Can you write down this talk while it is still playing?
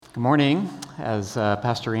Good morning. As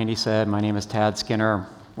Pastor Andy said, my name is Tad Skinner,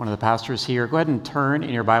 one of the pastors here. Go ahead and turn in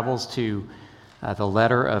your Bibles to the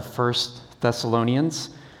letter of 1 Thessalonians.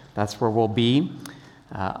 That's where we'll be.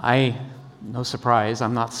 No surprise,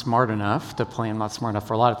 I'm not smart enough to plan. I'm not smart enough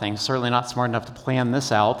for a lot of things. Certainly not smart enough to plan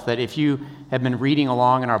this out. That if you have been reading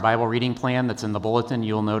along in our Bible reading plan that's in the bulletin,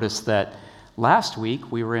 you'll notice that last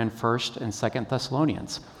week we were in 1 and 2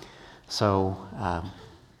 Thessalonians. So,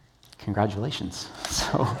 congratulations.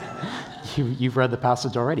 So you've read the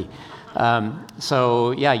passage already.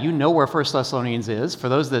 You know where 1 Thessalonians is. For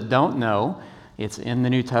those that don't know, it's in the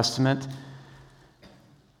New Testament.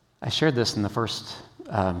 I shared this in the first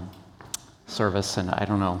service, and I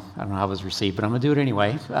don't know how it was received, but I'm going to do it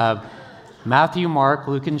anyway. Matthew, Mark,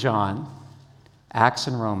 Luke, and John, Acts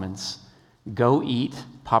and Romans, go eat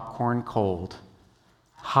popcorn cold,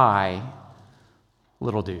 high,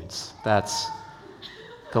 little dudes. That's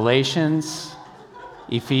Galatians,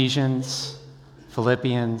 Ephesians,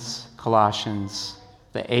 Philippians, Colossians,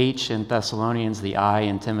 the H in Thessalonians, the I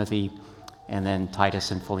in Timothy, and then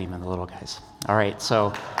Titus and Philemon, the little guys. All right,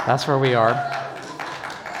 so that's where we are.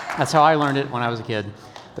 That's how I learned it when I was a kid.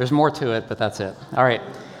 There's more to it, but that's it. All right.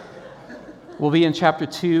 We'll be in chapter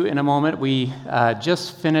 2 in a moment. We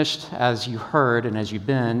just finished, as you heard and as you've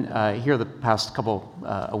been here the past couple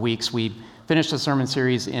of weeks, we finished a sermon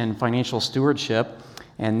series in financial stewardship.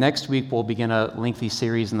 And next week, we'll begin a lengthy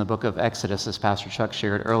series in the book of Exodus, as Pastor Chuck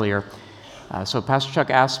shared earlier. So Pastor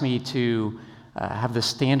Chuck asked me to have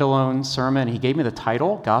this standalone sermon. He gave me the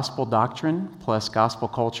title, Gospel Doctrine plus Gospel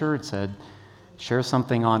Culture. It said, share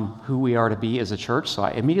something on who we are to be as a church. So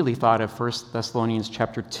I immediately thought of 1 Thessalonians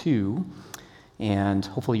chapter 2, and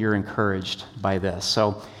hopefully you're encouraged by this.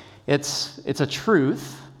 So it's a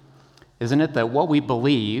truth, isn't it, that what we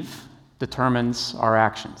believe determines our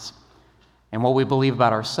actions. And what we believe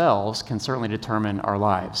about ourselves can certainly determine our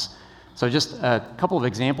lives. So just a couple of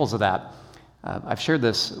examples of that. I've shared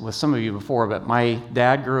this with some of you before, but my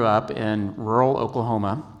dad grew up in rural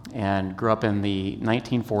Oklahoma and grew up in the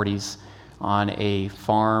 1940s on a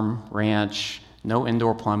farm, ranch, no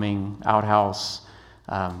indoor plumbing, outhouse,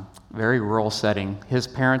 very rural setting. His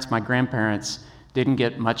parents, my grandparents, didn't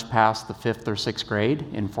get much past the 5th or 6th grade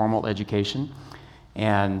in formal education.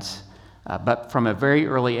 But from a very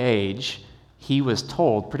early age, he was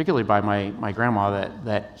told, particularly by my grandma,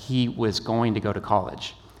 that he was going to go to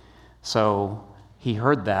college. So he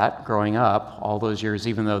heard that growing up all those years,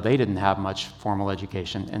 even though they didn't have much formal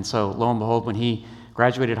education. And so lo and behold, when he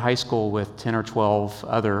graduated high school with 10 or 12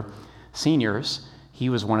 other seniors, he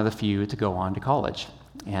was one of the few to go on to college.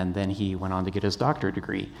 And then he went on to get his doctorate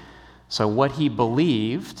degree. So what he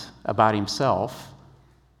believed about himself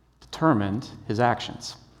determined his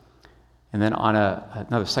actions. And then on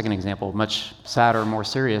another second example, much sadder, more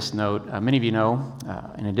serious note, many of you know,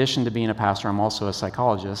 in addition to being a pastor, I'm also a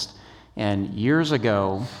psychologist. And years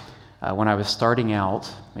ago, when I was starting out,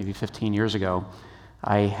 maybe 15 years ago,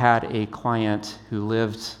 I had a client who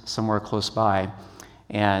lived somewhere close by,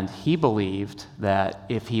 and he believed that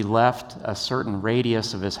if he left a certain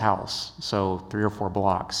radius of his house, so 3 or 4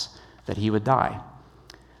 blocks, that he would die.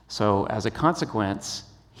 So as a consequence,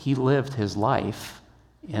 he lived his life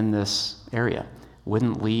in this area,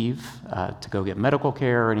 wouldn't leave to go get medical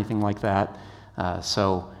care or anything like that.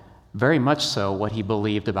 So very much so what he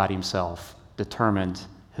believed about himself determined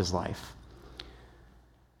his life.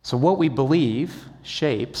 So what we believe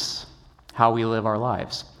shapes how we live our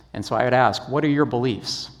lives. And so I would ask, what are your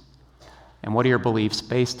beliefs? And what are your beliefs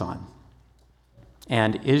based on?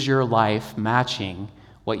 And is your life matching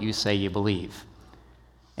what you say you believe?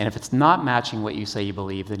 And if it's not matching what you say you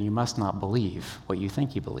believe, then you must not believe what you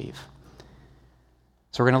think you believe.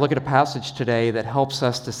 So we're going to look at a passage today that helps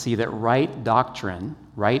us to see that right doctrine,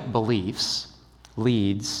 right beliefs,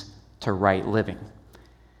 leads to right living.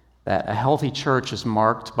 That a healthy church is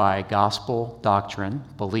marked by gospel doctrine,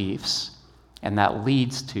 beliefs, and that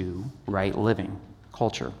leads to right living,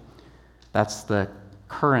 culture. That's the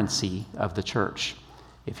currency of the church,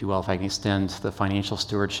 if you will, if I can extend the financial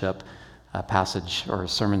stewardship passage or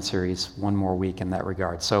sermon series one more week in that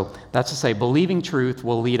regard. So that's to say, believing truth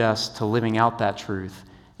will lead us to living out that truth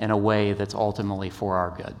in a way that's ultimately for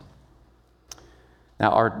our good.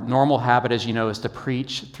 Now, our normal habit, as you know, is to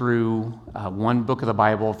preach through one book of the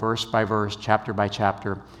Bible, verse by verse, chapter by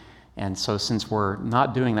chapter. And so since we're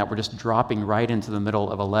not doing that, we're just dropping right into the middle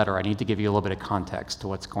of a letter. I need to give you a little bit of context to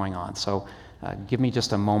what's going on. So give me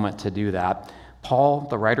just a moment to do that. Paul,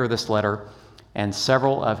 the writer of this letter, and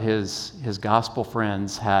several of his gospel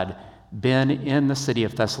friends had been in the city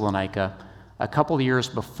of Thessalonica a couple of years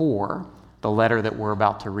before the letter that we're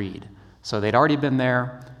about to read. So they'd already been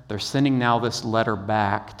there. They're sending now this letter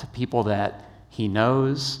back to people that he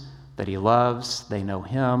knows, that he loves. They know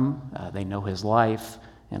him, they know his life,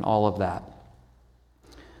 and all of that.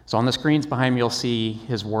 So on the screens behind me, you'll see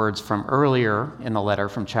his words from earlier in the letter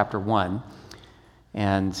from chapter 1.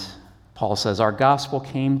 And Paul says, "Our gospel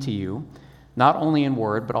came to you, not only in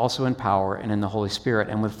word, but also in power and in the Holy Spirit,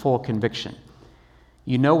 and with full conviction.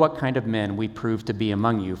 You know what kind of men we proved to be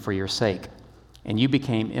among you for your sake, and you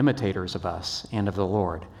became imitators of us and of the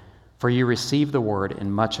Lord, for you received the word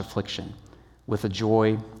in much affliction, with the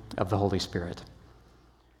joy of the Holy Spirit."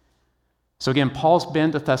 So again, Paul's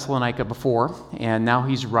been to Thessalonica before, and now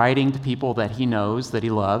he's writing to people that he knows, that he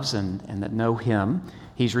loves, and that know him.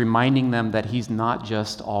 He's reminding them that he's not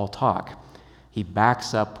just all talk. He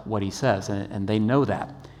backs up what he says, and they know that.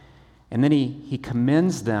 And then he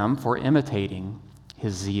commends them for imitating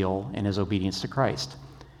his zeal and his obedience to Christ.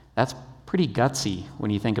 That's pretty gutsy when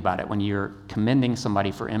you think about it, when you're commending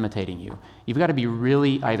somebody for imitating you. You've got to be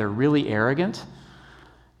either really arrogant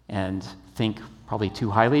and think probably too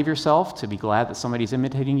highly of yourself to be glad that somebody's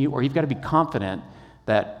imitating you, or you've got to be confident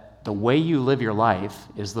that the way you live your life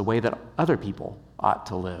is the way that other people ought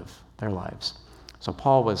to live their lives. So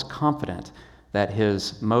Paul was confident that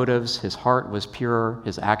his motives, his heart was pure,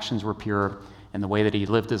 his actions were pure, and the way that he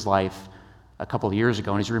lived his life a couple of years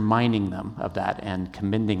ago, and he's reminding them of that and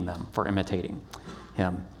commending them for imitating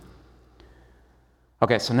him.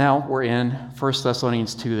 Okay, so now we're in 1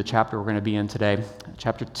 Thessalonians 2, the chapter we're going to be in today.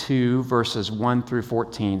 Chapter 2, verses 1 through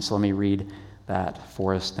 14. So let me read that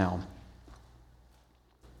for us now.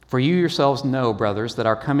 "For you yourselves know, brothers, that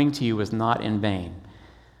our coming to you was not in vain.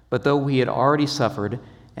 But though we had already suffered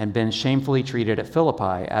and been shamefully treated at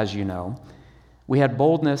Philippi, as you know, we had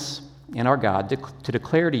boldness in our God to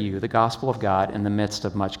declare to you the gospel of God in the midst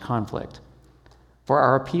of much conflict. For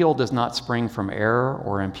our appeal does not spring from error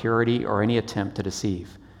or impurity or any attempt to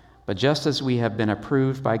deceive. But just as we have been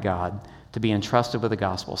approved by God to be entrusted with the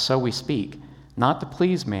gospel, so we speak, not to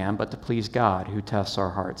please man, but to please God, who tests our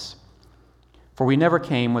hearts. For we never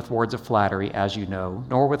came with words of flattery, as you know,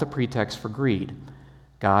 nor with a pretext for greed.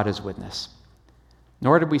 God is witness.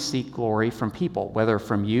 Nor did we seek glory from people, whether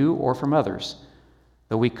from you or from others,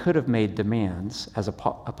 though we could have made demands as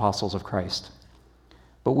apostles of Christ.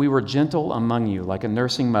 But we were gentle among you, like a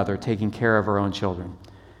nursing mother taking care of her own children.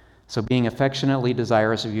 So being affectionately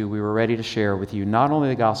desirous of you, we were ready to share with you not only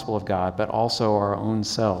the gospel of God, but also our own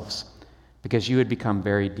selves, because you had become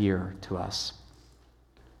very dear to us.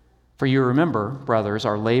 For you remember, brothers,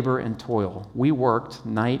 our labor and toil. We worked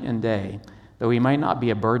night and day, though we might not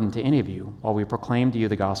be a burden to any of you, while we proclaimed to you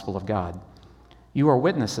the gospel of God. You are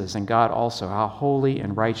witnesses, and God also, how holy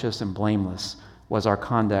and righteous and blameless was our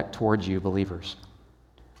conduct towards you, believers.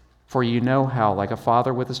 For you know how, like a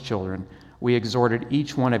father with his children, we exhorted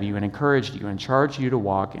each one of you and encouraged you and charged you to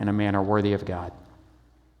walk in a manner worthy of God,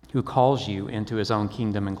 who calls you into his own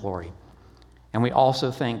kingdom and glory. And we also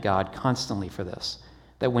thank God constantly for this,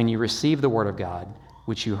 that when you received the word of God,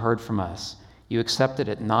 which you heard from us, you accepted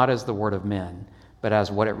it not as the word of men, but as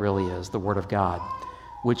what it really is, the word of God,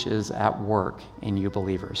 which is at work in you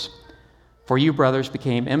believers. For you, brothers,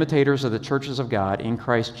 became imitators of the churches of God in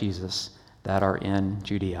Christ Jesus that are in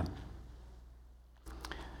Judea.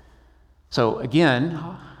 So again,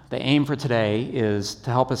 the aim for today is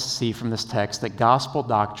to help us see from this text that gospel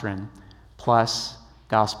doctrine plus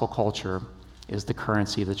gospel culture is the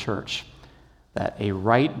currency of the church. That a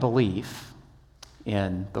right belief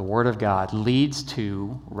in the Word of God leads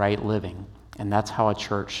to right living, and that's how a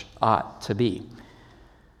church ought to be.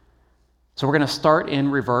 So we're going to start in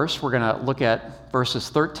reverse. We're going to look at verses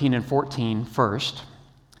 13 and 14 first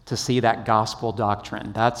to see that gospel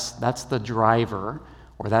doctrine. That's the driver,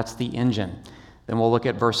 or that's the engine. Then we'll look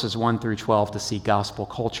at verses 1 through 12 to see gospel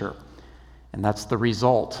culture, and that's the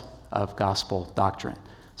result of gospel doctrine.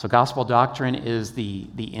 So gospel doctrine is the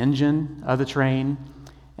engine of the train,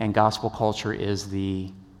 and gospel culture is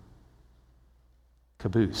the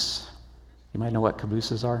caboose. You might know what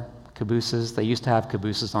cabooses are. Cabooses, they used to have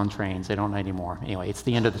cabooses on trains. They don't anymore. Anyway, it's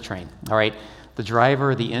the end of the train. All right, the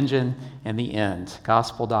driver, the engine, and the end.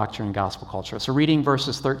 Gospel doctrine, gospel culture. So reading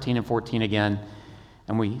verses 13 and 14 again,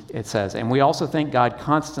 and it says, "And we also thank God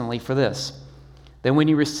constantly for this, that when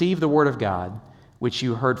you received the word of God, which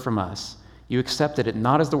you heard from us, you accepted it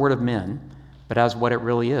not as the word of men, but as what it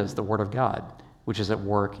really is, the word of God, which is at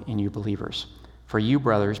work in you believers. For you,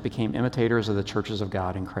 brothers, became imitators of the churches of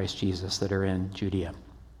God in Christ Jesus that are in Judea."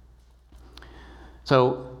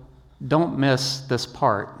 So don't miss this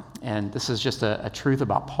part, and this is just a truth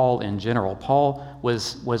about Paul in general. Paul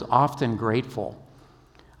was often grateful.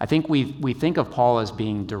 I think we think of Paul as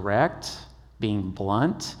being direct, being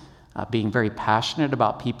blunt, being very passionate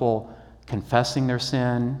about people confessing their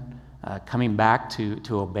sin, coming back to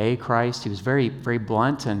obey Christ. He was very, very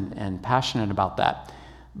blunt and passionate about that.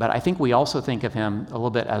 But I think we also think of him a little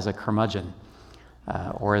bit as a curmudgeon,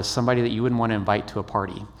 or as somebody that you wouldn't want to invite to a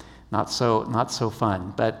party. Not so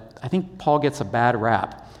fun. But I think Paul gets a bad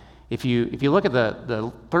rap. If you look at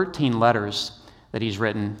the 13 letters that he's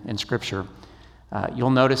written in Scripture, you'll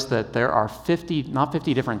notice that there are 50, not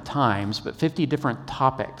 50 different times, but 50 different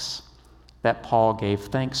topics that Paul gave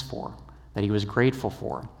thanks for, that he was grateful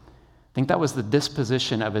for. I think that was the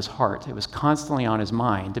disposition of his heart. It was constantly on his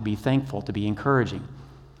mind to be thankful, to be encouraging.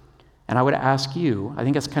 And I would ask you, I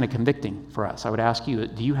think that's kind of convicting for us. I would ask you,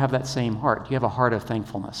 do you have that same heart? Do you have a heart of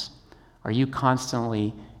thankfulness? Are you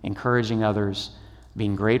constantly encouraging others,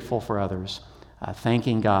 being grateful for others,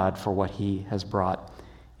 thanking God for what he has brought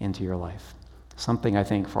into your life? Something I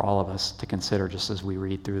think for all of us to consider just as we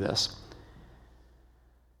read through this.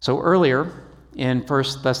 So earlier in 1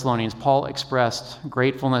 Thessalonians, Paul expressed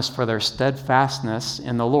gratefulness for their steadfastness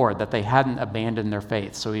in the Lord, that they hadn't abandoned their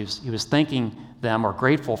faith. So he was thanking them, or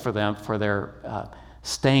grateful for them, for their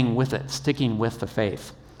staying with it, sticking with the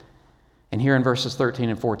faith. And here in verses 13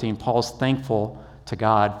 and 14, Paul's thankful to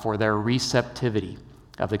God for their receptivity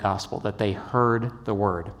of the gospel, that they heard the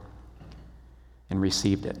word and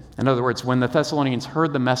received it. In other words, when the Thessalonians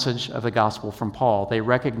heard the message of the gospel from Paul, they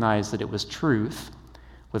recognized that it was truth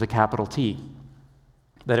with a capital T,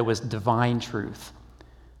 that it was divine truth,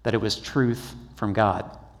 that it was truth from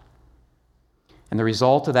God. And the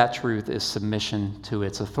result of that truth is submission to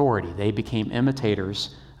its authority. They became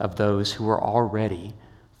imitators of those who were already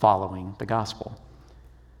following the gospel.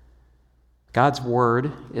 God's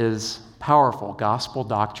word is powerful. Gospel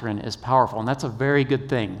doctrine is powerful, and that's a very good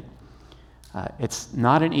thing. It's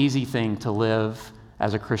not an easy thing to live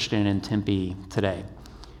as a Christian in Tempe today.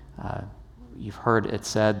 You've heard it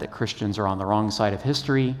said that Christians are on the wrong side of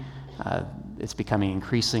history. It's becoming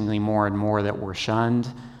increasingly more and more that we're shunned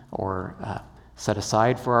or set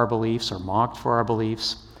aside for our beliefs or mocked for our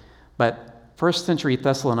beliefs. But first century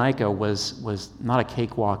Thessalonica was not a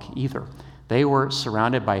cakewalk either. They were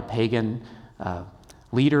surrounded by pagan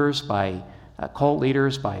leaders, by cult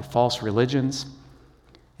leaders, by false religions.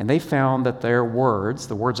 And they found that their words,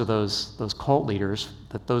 the words of those cult leaders,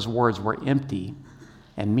 that those words were empty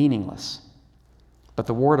and meaningless. But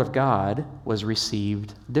the word of God was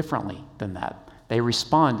received differently than that. They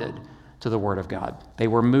responded to the word of God. They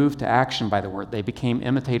were moved to action by the word. They became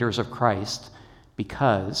imitators of Christ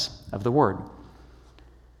because of the word.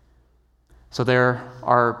 So there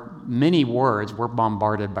are many words, we're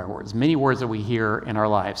bombarded by words, many words that we hear in our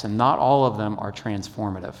lives, and not all of them are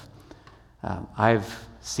transformative. I've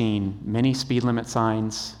seen many speed limit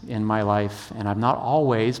signs in my life, and I've not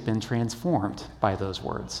always been transformed by those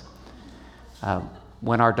words.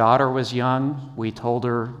 When our daughter was young, we told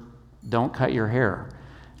her, don't cut your hair.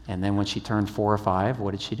 And then when she turned 4 or 5,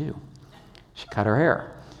 what did she do? She cut her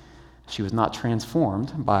hair. She was not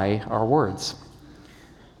transformed by our words.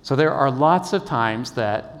 So there are lots of times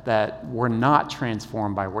that we're not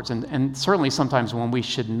transformed by words, and certainly sometimes when we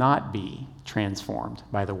should not be transformed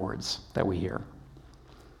by the words that we hear.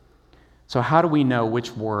 So how do we know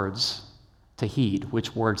which words to heed,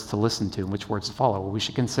 which words to listen to, and which words to follow? Well, we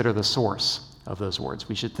should consider the source of those words.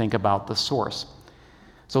 We should think about the source.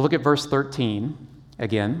 So look at verse 13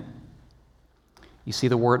 again. You see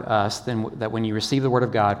the word us, then that when you receive the word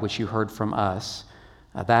of God, which you heard from us,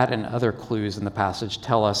 that and other clues in the passage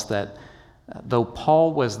tell us that though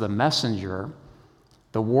Paul was the messenger,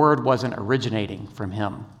 the word wasn't originating from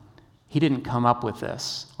him. He didn't come up with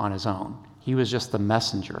this on his own. He was just the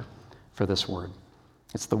messenger for this word.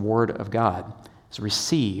 It's the word of God. It's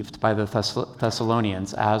received by the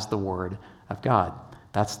Thessalonians as the word of God.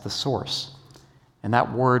 That's the source. And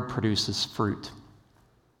that word produces fruit,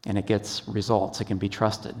 and it gets results. It can be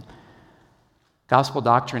trusted. Gospel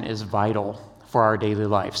doctrine is vital for our daily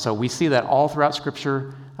life. So we see that all throughout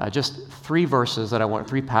Scripture. Just 3 passages that I want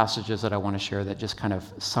to share that just kind of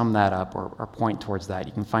sum that up or point towards that.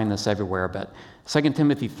 You can find this everywhere, but 2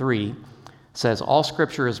 Timothy 3 says, all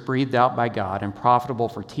Scripture is breathed out by God and profitable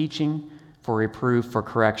for teaching, for reproof, for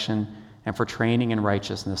correction, and for training in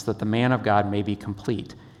righteousness, that the man of God may be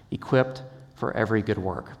complete, equipped for every good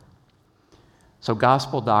work. So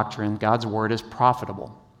gospel doctrine, God's word, is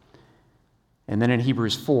profitable. And then in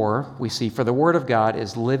Hebrews 4, we see, for the word of God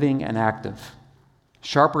is living and active,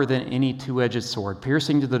 sharper than any two-edged sword,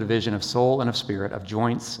 piercing to the division of soul and of spirit, of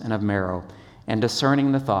joints and of marrow, and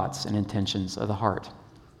discerning the thoughts and intentions of the heart.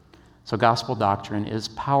 So gospel doctrine is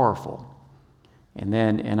powerful. And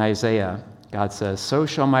then in Isaiah, God says, so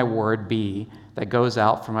shall my word be that goes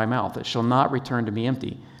out from my mouth. It shall not return to me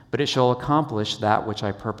empty, but it shall accomplish that which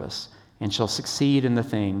I purpose, and shall succeed in the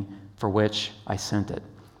thing for which I sent it.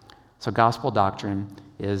 So gospel doctrine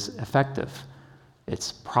is effective.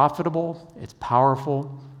 It's profitable, it's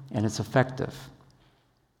powerful, and it's effective.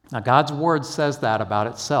 Now, God's word says that about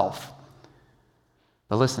itself.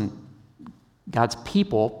 But listen, God's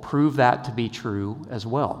people prove that to be true as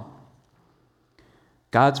well.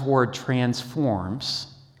 God's word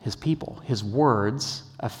transforms his people. His words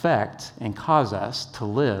affect and cause us to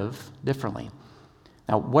live differently.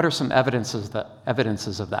 Now, what are some evidences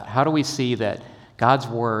of that? How do we see that God's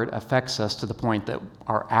word affects us to the point that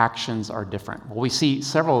our actions are different? Well, we see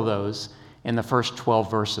several of those in the first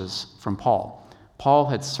 12 verses from Paul. Paul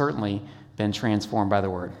had certainly been transformed by the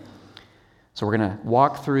word. So we're going to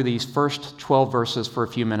walk through these first 12 verses for a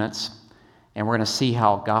few minutes, and we're going to see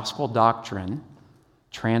how gospel doctrine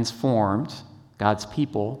transformed God's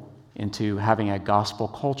people into having a gospel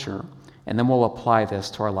culture, and then we'll apply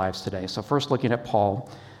this to our lives today. So first, looking at Paul,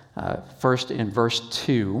 first in verse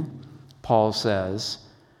 2, Paul says,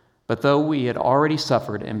 "But though we had already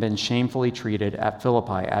suffered and been shamefully treated at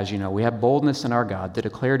Philippi, as you know, we have boldness in our God to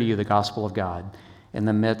declare to you the gospel of God in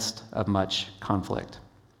the midst of much conflict."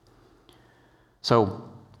 So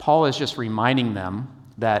Paul is just reminding them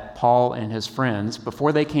that Paul and his friends,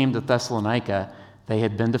 before they came to Thessalonica, they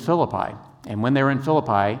had been to Philippi. And when they were in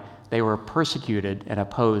Philippi, they were persecuted and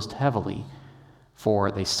opposed heavily, for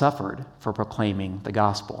they suffered for proclaiming the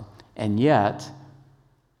gospel. And yet,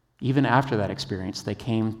 even after that experience, they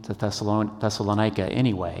came to Thessalonica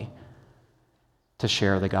anyway to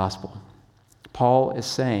share the gospel. Paul is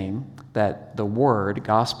saying that the word,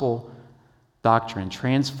 gospel doctrine,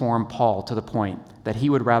 transformed Paul to the point that he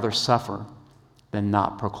would rather suffer than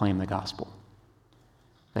not proclaim the gospel.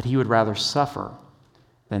 That he would rather suffer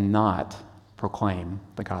than not proclaim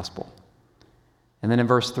the gospel. And then in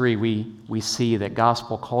verse 3, we see that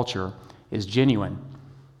gospel culture is genuine.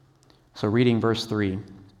 So reading verse 3,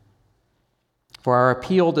 "For our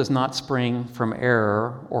appeal does not spring from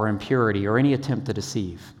error or impurity or any attempt to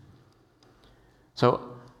deceive." So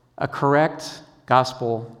a correct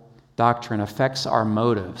gospel doctrine affects our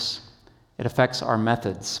motives. It affects our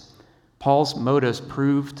methods. Paul's motives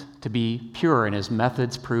proved to be pure, and his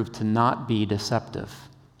methods proved to not be deceptive.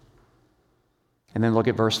 And then look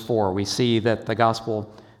at verse 4. We see that the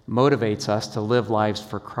gospel motivates us to live lives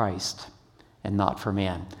for Christ and not for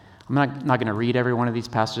man. I'm not going to read every one of these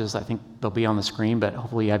passages. I think they'll be on the screen, but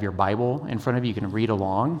hopefully you have your Bible in front of you. You can read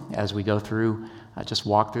along as we go through, just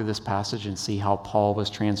walk through this passage and see how Paul was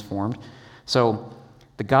transformed. So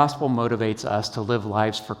the gospel motivates us to live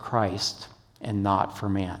lives for Christ and not for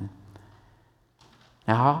man.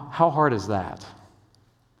 Now, how hard is that,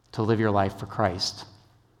 to live your life for Christ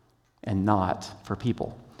and not for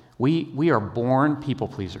people? We are born people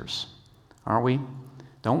pleasers, aren't we?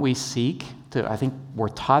 Don't we seek to, I think we're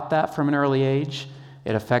taught that from an early age.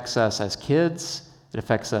 It affects us as kids. It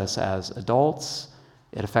affects us as adults.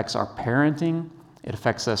 It affects our parenting. It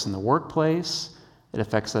affects us in the workplace. It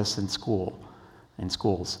affects us in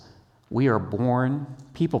schools. We are born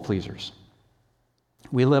people pleasers.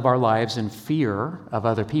 We live our lives in fear of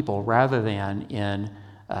other people rather than in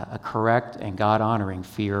a correct and God-honoring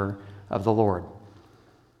fear of the Lord.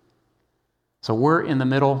 So we're in the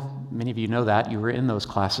middle, many of you know that, you were in those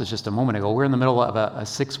classes just a moment ago. We're in the middle of a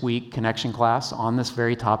 6-week connection class on this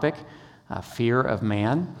very topic, fear of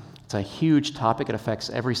man. It's a huge topic. It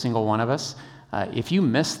affects every single one of us. If you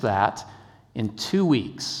missed that, in 2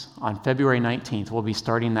 weeks, on February 19th, we'll be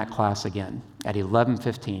starting that class again at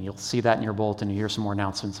 11:15. You'll see that in your bulletin. You hear some more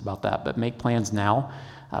announcements about that. But make plans now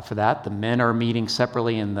for that. The men are meeting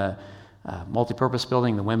separately in the multipurpose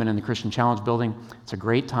building, the women in the Christian Challenge building. It's a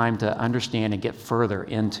great time to understand and get further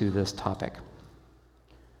into this topic.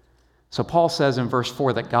 So Paul says in verse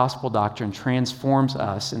 4 that gospel doctrine transforms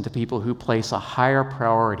us into people who place a higher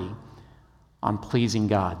priority on pleasing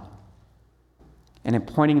God. And in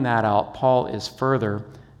pointing that out, Paul is further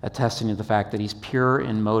attesting to the fact that he's pure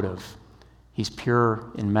in motive. He's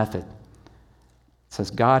pure in method. It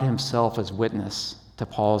says God himself is witness to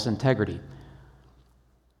Paul's integrity.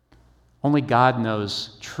 Only God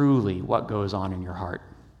knows truly what goes on in your heart.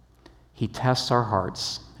 He tests our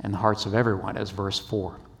hearts and the hearts of everyone, as verse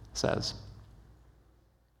 4 says.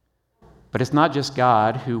 But it's not just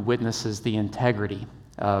God who witnesses the integrity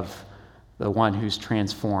of the one who's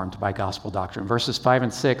transformed by gospel doctrine. Verses 5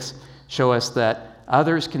 and 6 show us that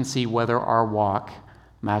others can see whether our walk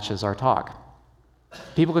matches our talk.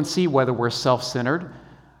 People can see whether we're self-centered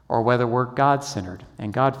or whether we're God-centered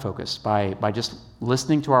and God-focused by just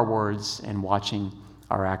listening to our words and watching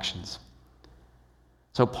our actions.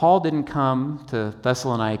 So Paul didn't come to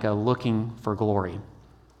Thessalonica looking for glory.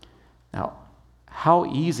 Now, how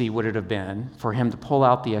easy would it have been for him to pull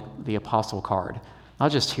out the apostle card?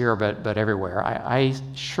 Not just here, but everywhere. I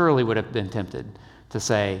surely would have been tempted to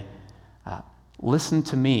say, listen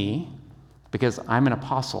to me because I'm an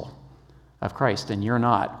apostle of Christ and you're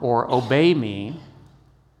not. Or obey me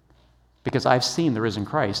because I've seen the risen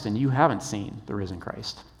Christ and you haven't seen the risen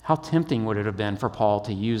Christ. How tempting would it have been for Paul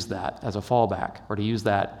to use that as a fallback or to use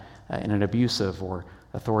that in an abusive or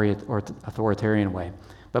authoritarian way.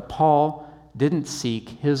 But Paul didn't seek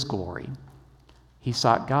his glory. He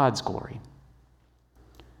sought God's glory.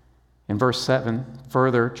 In verse 7,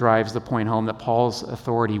 further drives the point home that Paul's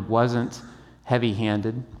authority wasn't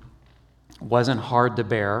heavy-handed, wasn't hard to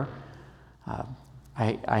bear.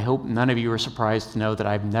 I hope none of you are surprised to know that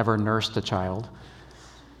I've never nursed a child.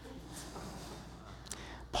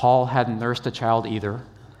 Paul hadn't nursed a child either.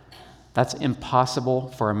 That's impossible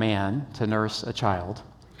for a man to nurse a child,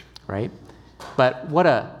 right? But what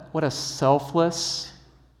a selfless,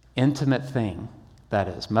 intimate thing that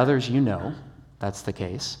is. Mothers, you know that's the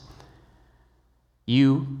case.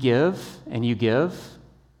 You give, and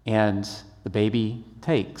the baby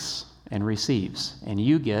takes and receives, and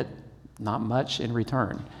you get not much in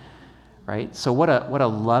return, right? So what a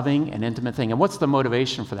loving and intimate thing. And what's the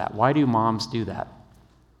motivation for that? Why do moms do that?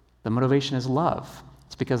 The motivation is love.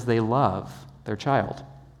 It's because they love their child.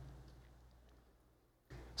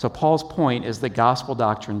 So Paul's point is that gospel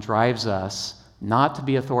doctrine drives us not to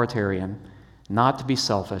be authoritarian, not to be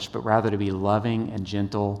selfish, but rather to be loving and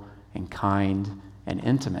gentle and kind and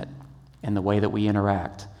intimate in the way that we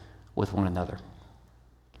interact with one another.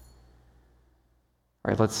 All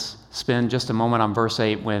right, let's spend just a moment on verse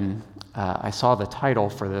 8. When I saw the title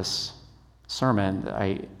for this sermon,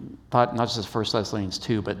 I thought not just 1 Thessalonians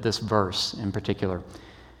 2, but this verse in particular.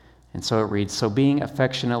 And so it reads, "So being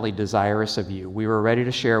affectionately desirous of you, we were ready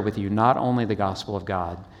to share with you not only the gospel of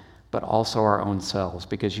God, but also our own selves,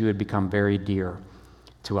 because you had become very dear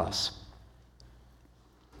to us."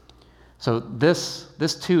 So this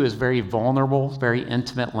too is very vulnerable, very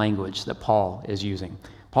intimate language that Paul is using.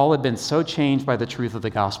 Paul had been so changed by the truth of the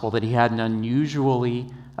gospel that he had an unusually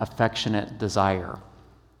affectionate desire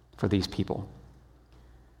for these people.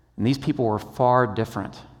 And these people were far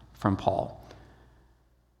different from Paul.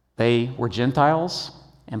 They were Gentiles,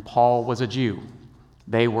 and Paul was a Jew.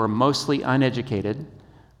 They were mostly uneducated.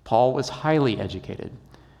 Paul was highly educated.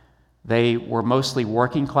 They were mostly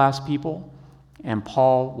working class people, and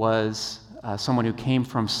Paul was someone who came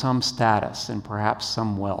from some status and perhaps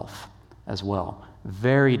some wealth as well.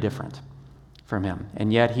 Very different from him.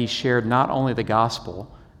 And yet he shared not only the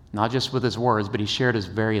gospel, not just with his words, but he shared his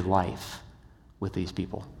very life with these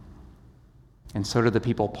people. And so did the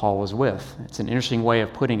people Paul was with. It's an interesting way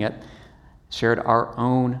of putting it. Shared our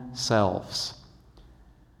own selves.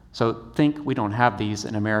 So we don't have these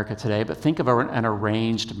in America today, but think of an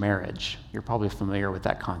arranged marriage. You're probably familiar with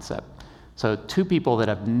that concept. So two people that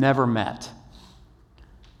have never met,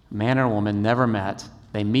 a man and a woman never met,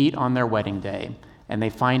 they meet on their wedding day, and they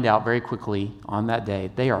find out very quickly on that day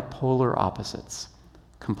they are polar opposites,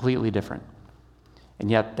 completely different. And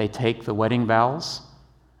yet they take the wedding vows,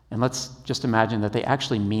 and let's just imagine that they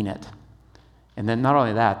actually mean it. And then not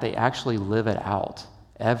only that, they actually live it out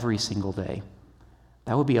every single day.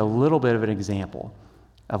 That would be a little bit of an example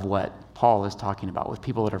of what Paul is talking about with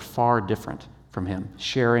people that are far different from him,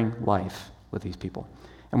 sharing life with these people.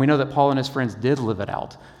 And we know that Paul and his friends did live it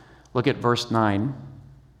out. Look at verse 9.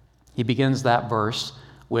 He begins that verse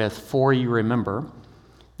with, "For you remember."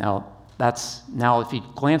 Now if you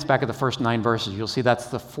glance back at the first 9 verses, you'll see that's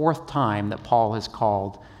the 4th time that Paul has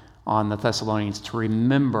called on the Thessalonians to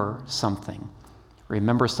remember something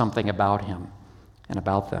about him and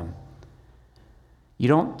about them. You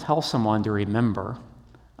don't tell someone to remember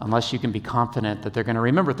unless you can be confident that they're going to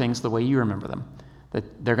remember things the way you remember them,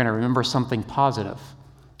 that they're going to remember something positive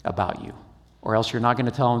about you, or else you're not going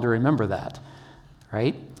to tell them to remember that,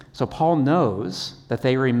 right? So Paul knows that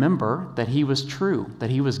they remember that he was true, that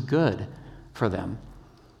he was good for them,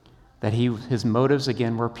 that his motives,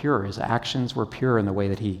 again, were pure. His actions were pure in the way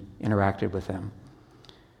that he interacted with them.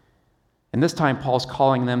 And this time, Paul's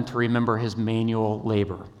calling them to remember his manual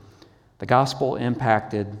labor. The gospel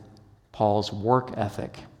impacted Paul's work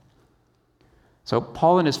ethic. So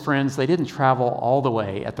Paul and his friends, they didn't travel all the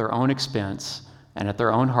way at their own expense and at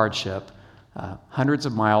their own hardship, hundreds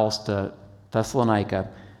of miles to Thessalonica,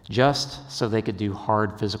 just so they could do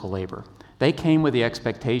hard physical labor. They came with the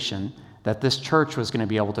expectation that this church was going to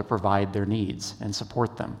be able to provide their needs and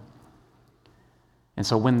support them. And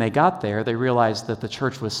so when they got there, they realized that the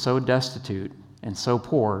church was so destitute and so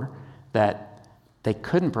poor that they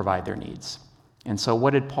couldn't provide their needs. And so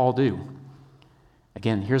what did Paul do?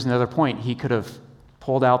 Again, here's another point. He could have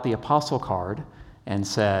pulled out the apostle card and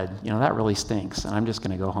said, that really stinks, and I'm just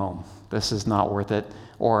going to go home. This is not worth it.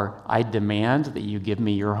 Or I demand that you give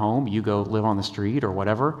me your home, you go live on the street or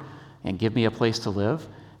whatever, and give me a place to live.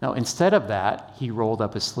 No, instead of that, he rolled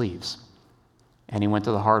up his sleeves, and he went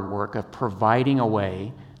to the hard work of providing a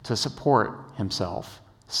way to support himself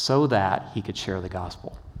so that he could share the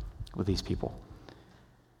gospel with these people.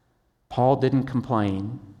 Paul didn't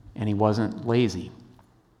complain, and he wasn't lazy.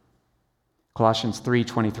 Colossians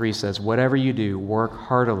 3:23 says, "Whatever you do, work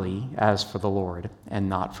heartily as for the Lord and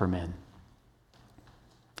not for men."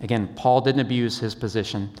 Again, Paul didn't abuse his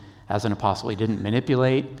position as an apostle. He didn't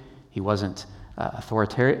manipulate. He wasn't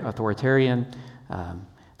authoritarian.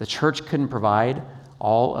 The church couldn't provide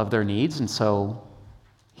all of their needs, and so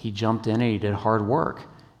he jumped in and he did hard work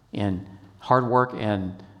and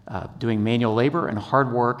doing manual labor, and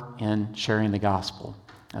hard work in sharing the gospel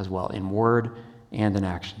as well, in word and in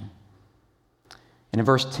action. And in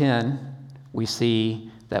verse 10, we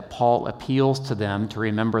see that Paul appeals to them to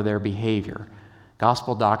remember their behavior.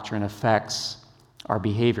 Gospel doctrine affects our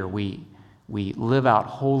behavior. We live out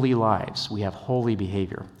holy lives. We have holy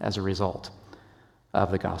behavior as a result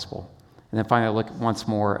of the gospel. And then finally, look once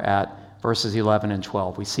more at verses 11 and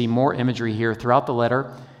 12. We see more imagery here throughout the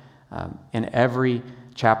letter. In every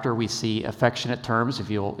chapter, we see affectionate terms. If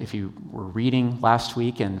you were reading last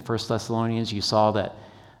week in 1 Thessalonians, you saw that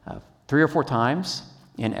 3 or 4 times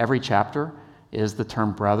in every chapter is the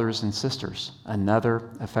term brothers and sisters, another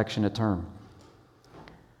affectionate term.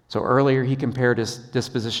 So earlier he compared his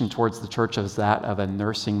disposition towards the church as that of a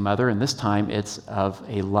nursing mother, and this time it's of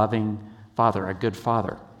a loving father, a good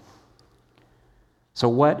father. So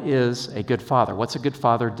what is a good father? What's a good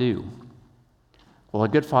father do? Well, a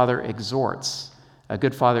good father exhorts. A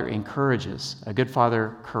good father encourages. A good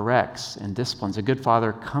father corrects and disciplines. A good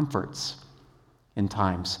father comforts in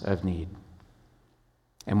times of need.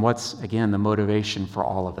 And what's, again, the motivation for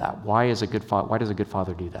all of that? Why does a good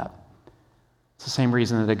father do that? It's the same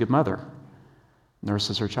reason that a good mother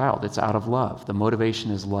nurses her child. It's out of love. The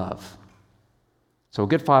motivation is love. So a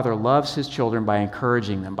good father loves his children by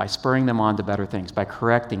encouraging them, by spurring them on to better things, by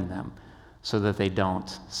correcting them so that they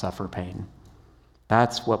don't suffer pain.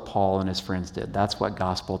 That's what Paul and his friends did. That's what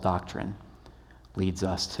gospel doctrine leads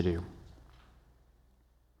us to do.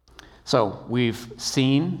 So we've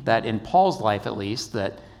seen that in Paul's life, at least,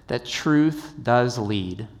 that truth does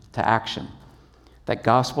lead to action. That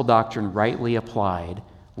gospel doctrine rightly applied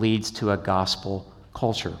leads to a gospel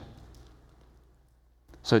culture.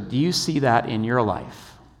 So do you see that in your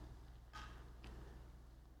life?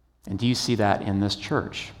 And do you see that in this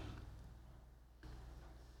church?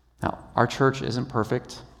 Now, our church isn't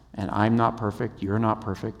perfect, and I'm not perfect, you're not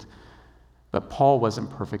perfect, but Paul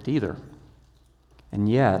wasn't perfect either. And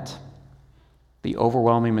yet, the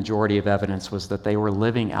overwhelming majority of evidence was that they were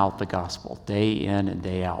living out the gospel day in and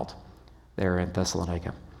day out there in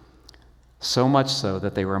Thessalonica. So much so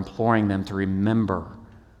that they were imploring them to remember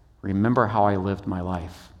how I lived my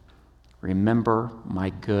life. Remember my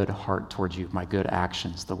good heart towards you, my good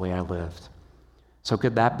actions, the way I lived. So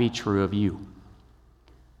could that be true of you?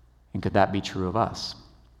 And could that be true of us?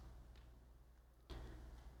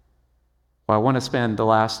 Well, I want to spend the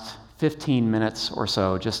last 15 minutes or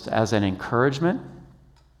so just as an encouragement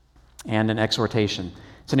and an exhortation.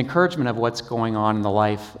 It's an encouragement of what's going on in the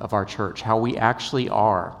life of our church, how we actually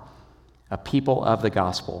are a people of the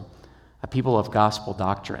gospel, a people of gospel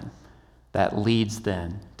doctrine that leads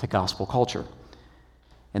then to gospel culture.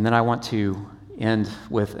 And then I want to end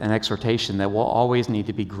with an exhortation that we'll always need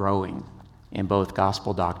to be growing in both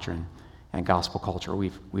gospel doctrine and gospel culture.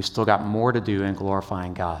 We've still got more to do in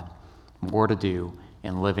glorifying God, more to do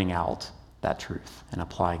in living out that truth and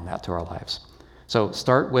applying that to our lives. So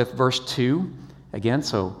start with verse 2 again.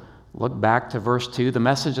 So look back to verse 2. The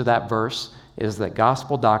message of that verse is that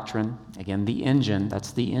gospel doctrine, again, the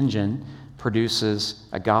engine, produces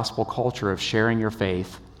a gospel culture of sharing your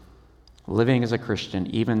faith, living as a Christian,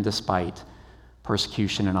 even despite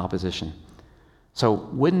persecution and opposition. So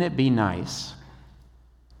wouldn't it be nice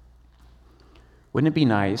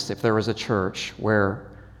if there was a church where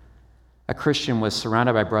a Christian was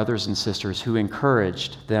surrounded by brothers and sisters who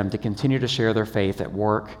encouraged them to continue to share their faith at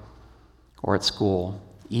work or at school,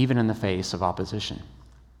 even in the face of opposition?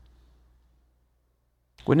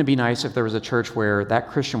 Wouldn't it be nice if there was a church where that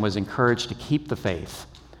Christian was encouraged to keep the faith,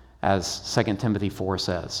 as 2 Timothy 4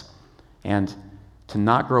 says, and to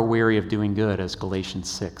not grow weary of doing good, as Galatians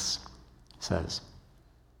 6 says?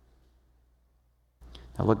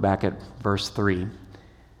 Now look back at verse 3.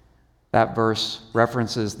 That verse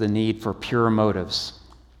references the need for pure motives.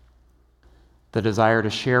 the desire to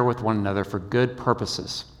share with one another for good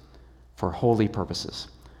purposes, for holy purposes.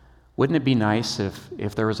 Wouldn't it be nice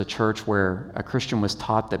if there was a church where a Christian was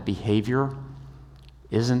taught that behavior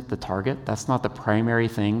isn't the target? That's not the primary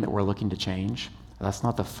thing that we're looking to change. That's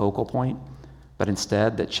not the focal point, but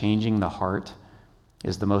instead that changing the heart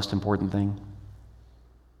is the most important thing.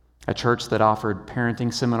 A church that offered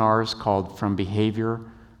parenting seminars called From Behavior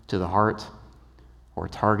to the Heart, or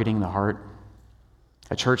Targeting the Heart.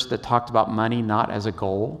 A church that talked about money not as a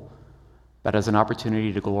goal, but as an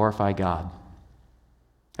opportunity to glorify God.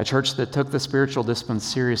 A church that took the spiritual disciplines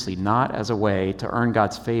seriously, not as a way to earn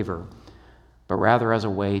God's favor, but rather as a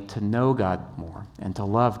way to know God more and to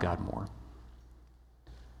love God more.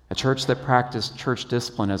 A church that practiced church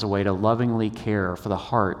discipline as a way to lovingly care for the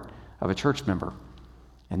heart of a church member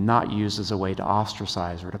and not used as a way to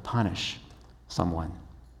ostracize or to punish someone.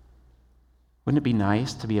 Wouldn't it be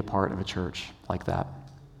nice to be a part of a church like that?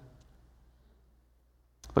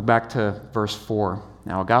 Look back to verse 4.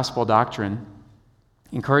 Now, gospel doctrine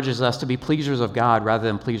encourages us to be pleasers of God rather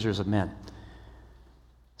than pleasers of men.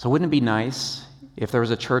 So wouldn't it be nice if there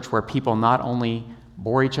was a church where people not only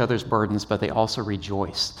bore each other's burdens, but they also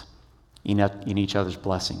rejoiced in each other's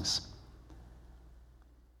blessings?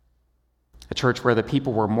 A church where the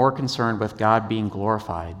people were more concerned with God being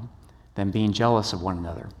glorified than being jealous of one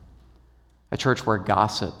another. A church where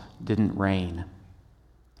gossip didn't reign,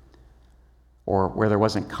 or where there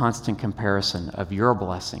wasn't constant comparison of your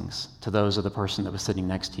blessings to those of the person that was sitting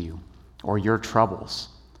next to you, or your troubles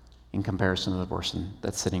in comparison to the person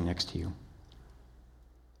that's sitting next to you.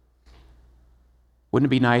 Wouldn't it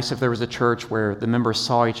be nice if there was a church where the members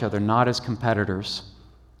saw each other not as competitors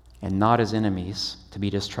and not as enemies to be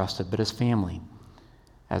distrusted, but as family,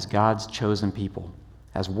 as God's chosen people,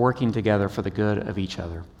 as working together for the good of each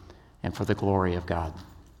other and for the glory of God?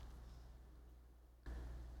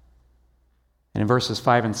 And in verses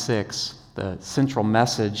 5 and 6, the central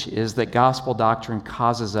message is that gospel doctrine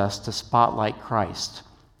causes us to spotlight Christ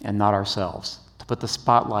and not ourselves, to put the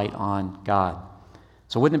spotlight on God.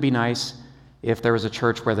 So wouldn't it be nice if there was a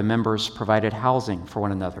church where the members provided housing for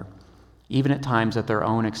one another, even at times at their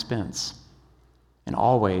own expense, and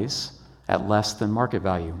always at less than market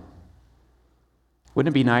value?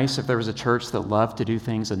 Wouldn't it be nice if there was a church that loved to do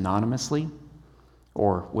things anonymously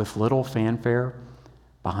or with little fanfare,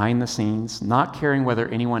 behind the scenes, not caring whether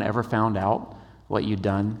anyone ever found out what you'd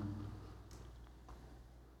done?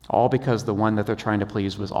 All because the one that they're trying to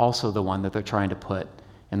please was also the one that they're trying to put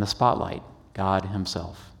in the spotlight, God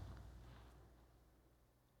himself.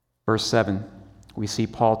 Verse 7, we see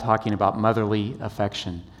Paul talking about motherly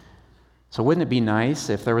affection. So wouldn't it be nice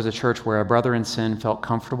if there was a church where a brother in sin felt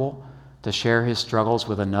comfortable to share his struggles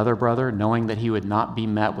with another brother, knowing that he would not be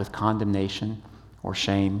met with condemnation or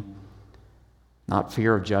shame, not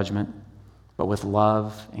fear of judgment, but with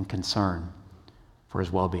love and concern for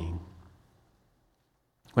his well-being?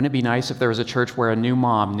 Wouldn't it be nice if there was a church where a new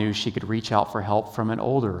mom knew she could reach out for help from an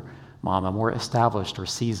older mom, a more established or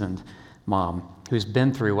seasoned mom who's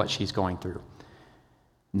been through what she's going through,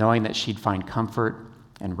 knowing that she'd find comfort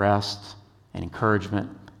and rest and encouragement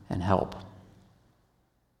and help?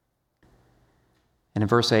 And in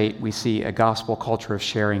verse 8, we see a gospel culture of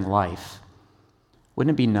sharing life.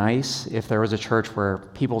 Wouldn't it be nice if there was a church where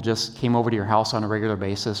people just came over to your house on a regular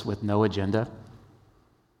basis with no agenda,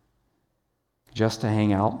 just to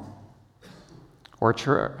hang out? Or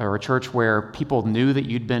a church where people knew that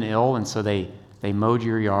you'd been ill, and so they mowed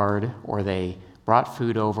your yard, or they brought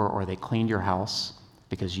food over, or they cleaned your house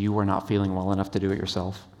because you were not feeling well enough to do it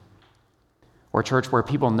yourself? Or a church where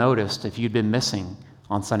people noticed if you'd been missing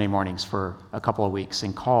on Sunday mornings for a couple of weeks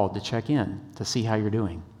and called to check in to see how you're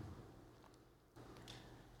doing?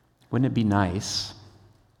 Wouldn't it be nice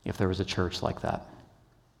if there was a church like that?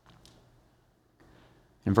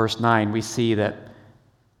 In verse 9, we see that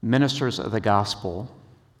ministers of the gospel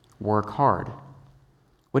work hard.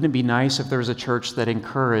 Wouldn't it be nice if there was a church that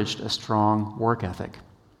encouraged a strong work ethic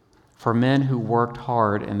for men who worked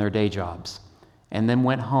hard in their day jobs and then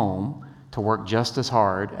went home to work just as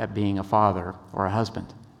hard at being a father or a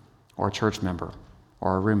husband or a church member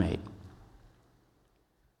or a roommate?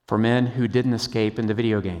 For men who didn't escape into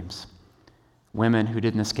video games, women who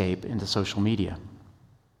didn't escape into social media.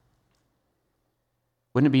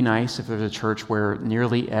 Wouldn't it be nice if there's a church where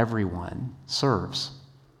nearly everyone serves,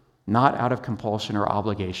 not out of compulsion or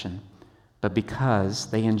obligation, but because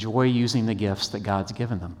they enjoy using the gifts that God's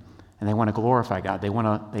given them, and they want to glorify God.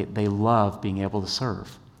 They love being able to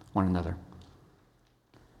serve one another.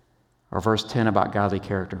 Or verse 10 about godly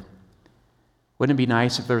character. Wouldn't it be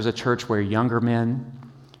nice if there was a church where younger men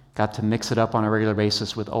got to mix it up on a regular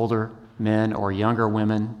basis with older men, or younger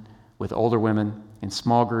women with older women, in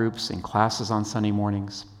small groups, in classes on Sunday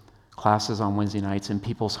mornings, classes on Wednesday nights, in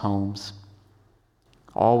people's homes,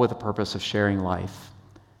 all with the purpose of sharing life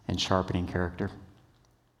and sharpening character.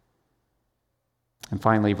 And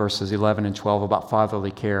finally, verses 11 and 12 about fatherly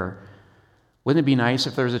care. Wouldn't it be nice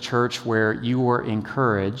if there was a church where you were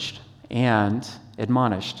encouraged and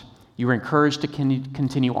admonished? You were encouraged to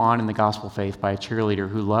continue on in the gospel faith by a cheerleader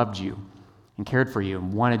who loved you and cared for you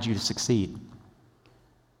and wanted you to succeed,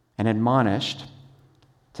 and admonished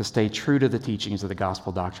to stay true to the teachings of the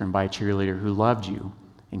gospel doctrine by a cheerleader who loved you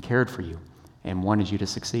and cared for you and wanted you to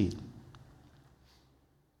succeed.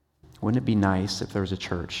 Wouldn't it be nice if there was a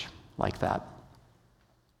church like that?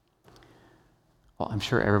 Well, I'm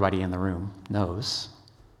sure everybody in the room knows.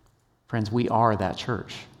 Friends, we are that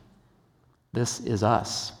church. This is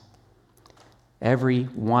us. Every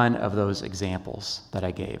one of those examples that I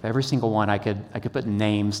gave, every single one, I could put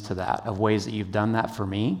names to that of ways that you've done that for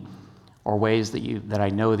me, or ways that I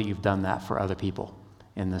know that you've done that for other people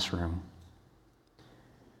in this room.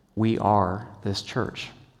 We are this church.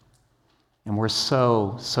 And we're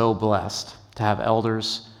so, so blessed to have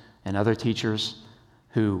elders and other teachers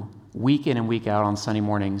who week in and week out on Sunday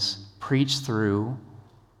mornings preach through,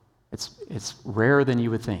 it's rarer than you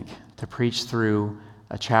would think, to preach through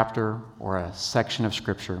a chapter or a section of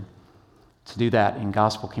Scripture, to do that in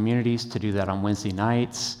gospel communities, to do that on Wednesday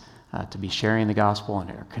nights, to be sharing the gospel in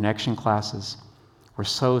our connection classes. We're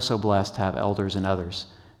so, so blessed to have elders and others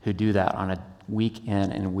who do that on a week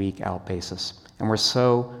in and week out basis. And we're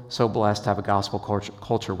so, so blessed to have a gospel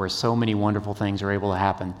culture where so many wonderful things are able to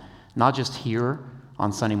happen, not just here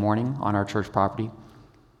on Sunday morning on our church property,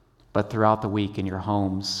 but throughout the week in your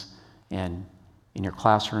homes and in your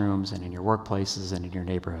classrooms and in your workplaces and in your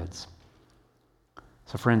neighborhoods.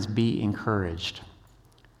 So friends, be encouraged.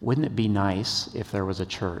 Wouldn't it be nice if there was a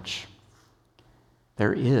church?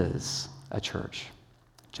 There is a church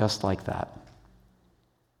just like that.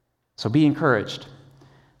 So be encouraged,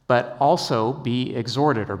 but also be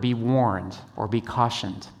exhorted or be warned or be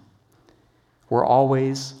cautioned. We're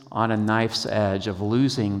always on a knife's edge of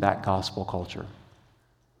losing that gospel culture.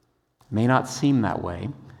 It may not seem that way,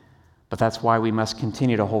 but that's why we must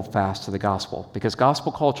continue to hold fast to the gospel, because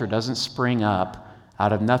gospel culture doesn't spring up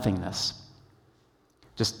out of nothingness.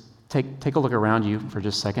 Just take a look around you for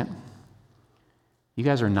just a second. You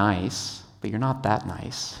guys are nice, but you're not that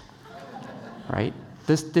nice, right?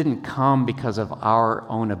 This didn't come because of our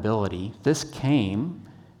own ability. This came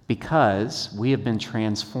because we have been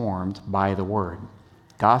transformed by the Word.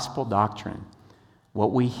 Gospel doctrine,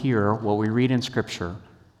 what we hear, what we read in Scripture,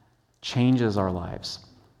 changes our lives,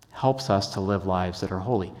 helps us to live lives that are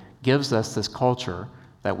holy, gives us this culture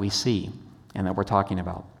that we see and that we're talking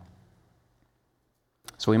about.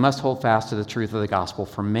 So we must hold fast to the truth of the gospel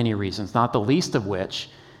for many reasons, not the least of which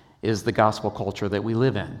is the gospel culture that we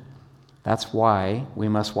live in. That's why we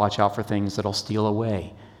must watch out for things that'll steal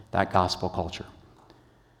away that gospel culture.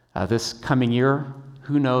 This coming year,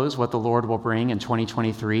 who knows what the Lord will bring in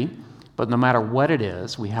 2023, but no matter what it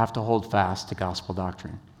is, we have to hold fast to gospel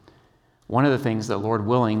doctrine. One of the things that, Lord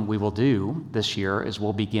willing, we will do this year is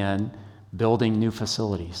we'll begin building new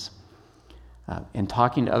facilities. In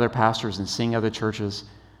talking to other pastors and seeing other churches,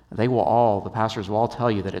 the pastors will all tell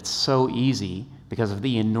you that it's so easy because of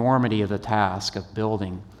the enormity of the task of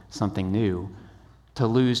building something new to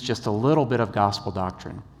lose just a little bit of gospel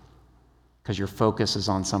doctrine because your focus is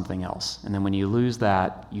on something else. And then when you lose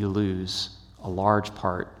that, you lose a large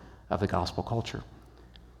part of the gospel culture.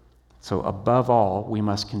 So above all, we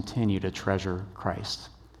must continue to treasure Christ.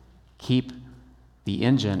 Keep the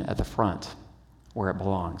engine at the front where it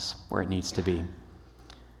belongs, where it needs to be.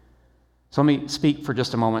 So let me speak for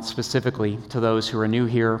just a moment specifically to those who are new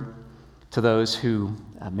here, to those who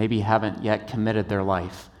maybe haven't yet committed their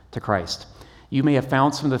life to Christ. You may have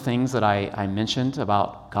found some of the things that I mentioned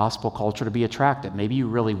about gospel culture to be attractive. Maybe you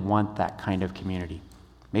really want that kind of community.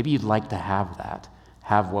 Maybe you'd like to have that,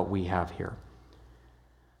 have what we have here.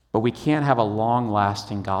 But we can't have a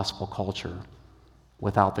long-lasting gospel culture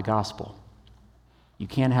without the gospel. You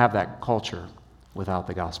can't have that culture without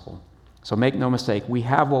the gospel. So make no mistake, we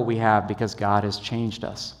have what we have because God has changed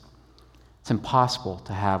us. It's impossible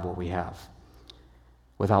to have what we have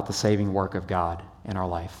without the saving work of God in our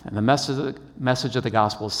life. And the message of the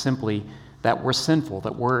gospel is simply that we're sinful,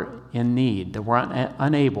 that we're in need, that we're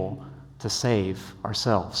unable to save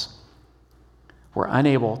ourselves. We're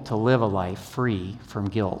unable to live a life free from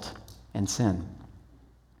guilt and sin.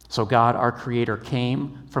 So God, our Creator,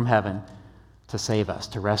 came from heaven to save us,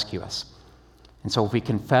 to rescue us. And so if we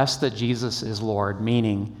confess that Jesus is Lord,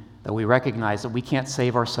 meaning that we recognize that we can't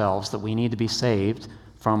save ourselves, that we need to be saved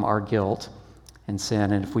from our guilt in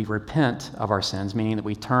sin, and if we repent of our sins, meaning that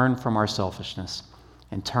we turn from our selfishness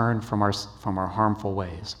and turn from our harmful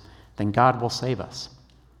ways, then God will save us,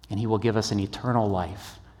 and he will give us an eternal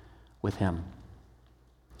life with him.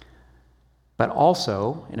 But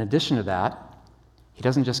also, in addition to that, he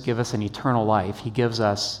doesn't just give us an eternal life, he gives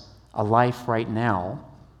us a life right now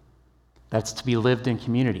that's to be lived in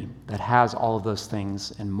community, that has all of those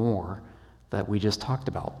things and more that we just talked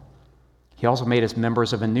about. He also made us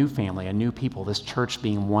members of a new family, a new people, this church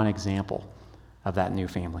being one example of that new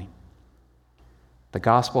family. The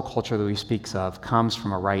gospel culture that he speaks of comes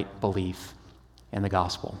from a right belief in the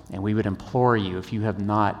gospel. And we would implore you, if you have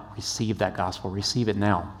not received that gospel, receive it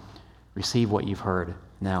now. Receive what you've heard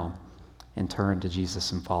now and turn to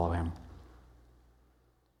Jesus and follow him.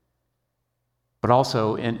 But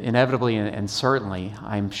also, inevitably and certainly,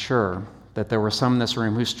 I'm sure that there were some in this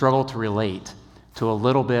room who struggled to relate to a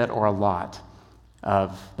little bit or a lot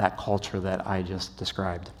of that culture that I just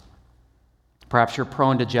described. Perhaps you're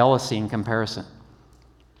prone to jealousy and comparison.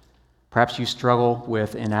 Perhaps you struggle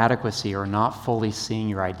with inadequacy or not fully seeing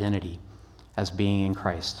your identity as being in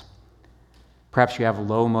Christ. Perhaps you have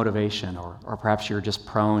low motivation, or perhaps you're just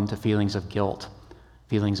prone to feelings of guilt,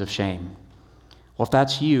 feelings of shame. Well, if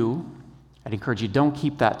that's you, I'd encourage you, don't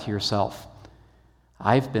keep that to yourself.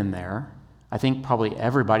 I've been there. I think probably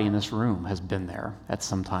everybody in this room has been there at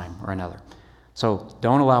some time or another. So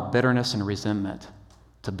don't allow bitterness and resentment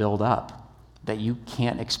to build up, that you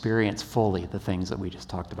can't experience fully the things that we just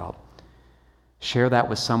talked about. Share that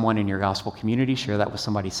with someone in your gospel community. Share that with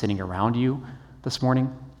somebody sitting around you this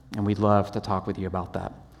morning, and we'd love to talk with you about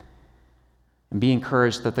that. And be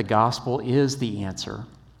encouraged that the gospel is the answer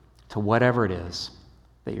to whatever it is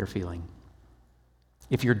that you're feeling.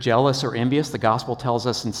 If you're jealous or envious, the gospel tells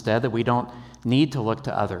us instead that we don't need to look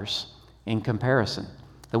to others in comparison,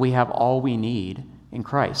 that we have all we need in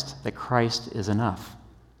Christ, that Christ is enough.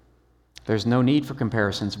 There's no need for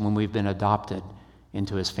comparisons when we've been adopted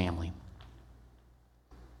into his family.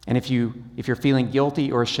 And if you're feeling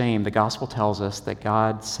guilty or ashamed, the gospel tells us that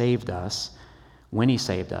God saved us. When he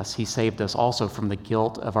saved us also from the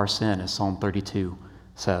guilt of our sin, as Psalm 32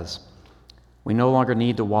 says. We no longer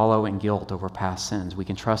need to wallow in guilt over past sins. We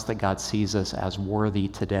can trust that God sees us as worthy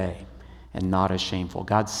today and not as shameful.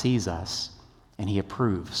 God sees us, and he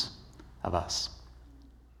approves of us.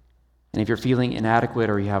 And if you're feeling inadequate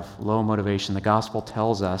or you have low motivation, the gospel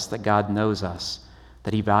tells us that God knows us,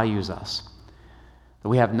 that he values us, that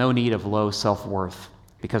we have no need of low self-worth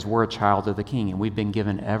because we're a child of the King, and we've been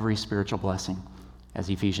given every spiritual blessing, as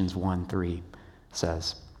Ephesians 1:3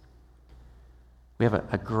 says. We have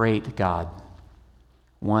a great God,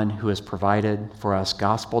 one who has provided for us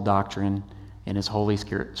gospel doctrine in his holy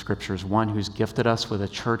scriptures, one who's gifted us with a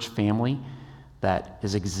church family that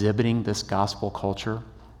is exhibiting this gospel culture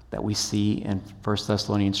that we see in 1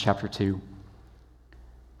 Thessalonians chapter 2.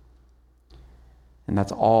 And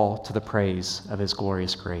that's all to the praise of his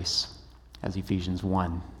glorious grace, as Ephesians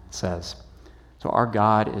 1 says. So our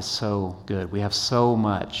God is so good. We have so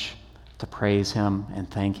much to praise him and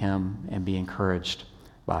thank him and be encouraged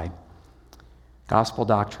by. Gospel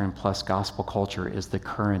doctrine plus gospel culture is the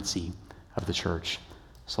currency of the church.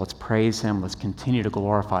 So let's praise him. Let's continue to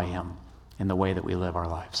glorify him in the way that we live our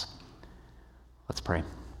lives. Let's pray.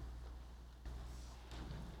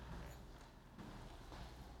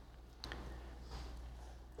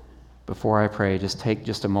 Before I pray, just take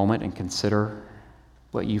just a moment and consider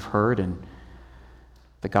what you've heard and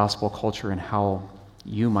the gospel culture and how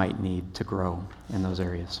you might need to grow in those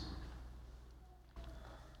areas.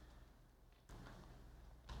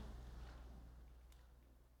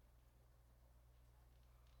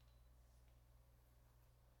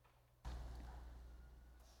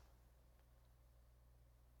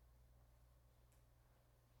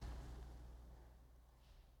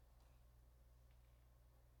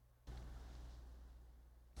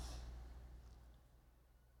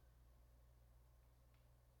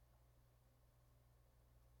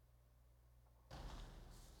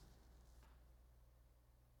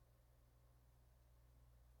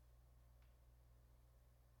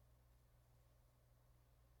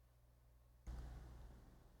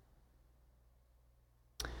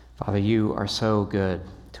 Father, you are so good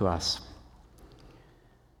to us.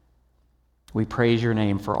 We praise your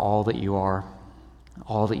name for all that you are,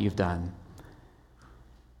 all that you've done.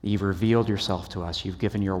 You've revealed yourself to us. You've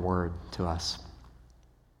given your word to us.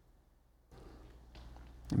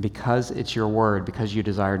 And because it's your word, because you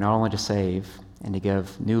desire not only to save and to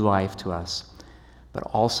give new life to us, but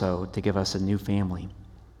also to give us a new family.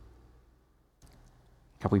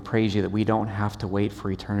 God, we praise you that we don't have to wait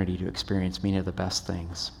for eternity to experience many of the best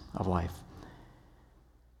things of life.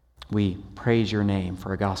 We praise your name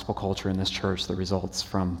for a gospel culture in this church that results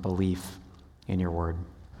from belief in your word.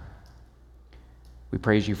 We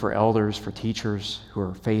praise you for elders, for teachers who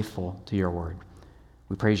are faithful to your word.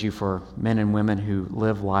 We praise you for men and women who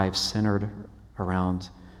live lives centered around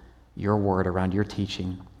your word, around your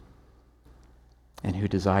teaching, and who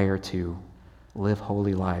desire to live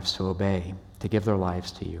holy lives, to obey, to give their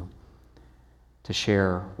lives to you, to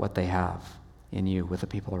share what they have in you with the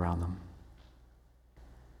people around them.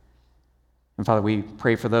 And Father, we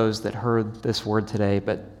pray for those that heard this word today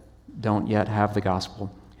but don't yet have the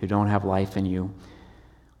gospel, who don't have life in you.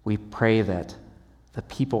 We pray that the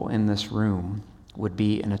people in this room would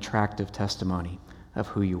be an attractive testimony of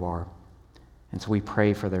who you are. And so we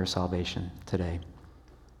pray for their salvation today.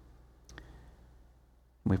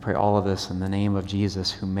 We pray all of this in the name of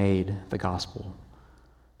Jesus, who made the gospel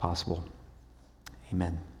possible.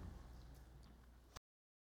 Amen.